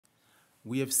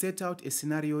We have set out a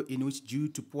scenario in which, due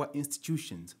to poor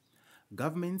institutions,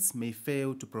 governments may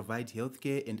fail to provide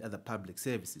healthcare and other public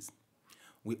services.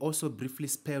 We also briefly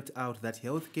spelled out that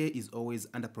healthcare is always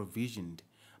under-provisioned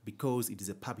because it is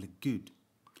a public good.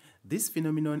 This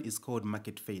phenomenon is called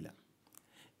market failure.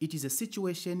 It is a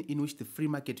situation in which the free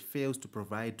market fails to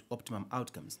provide optimum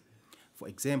outcomes. For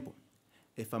example,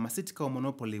 a pharmaceutical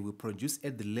monopoly will produce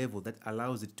at the level that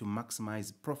allows it to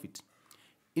maximize profit,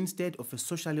 instead of a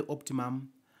socially optimum,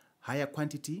 higher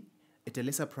quantity at a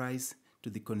lesser price to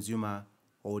the consumer,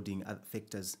 holding other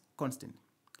factors constant.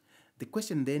 The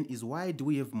question then is, why do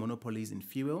we have monopolies in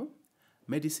fuel,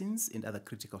 medicines, and other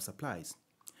critical supplies?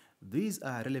 These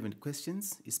are relevant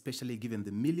questions, especially given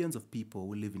the millions of people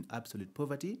who live in absolute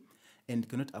poverty and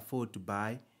cannot afford to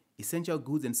buy essential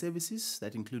goods and services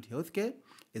that include healthcare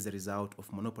as a result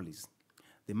of monopolies.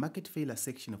 The market failure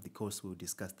section of the course will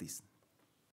discuss this.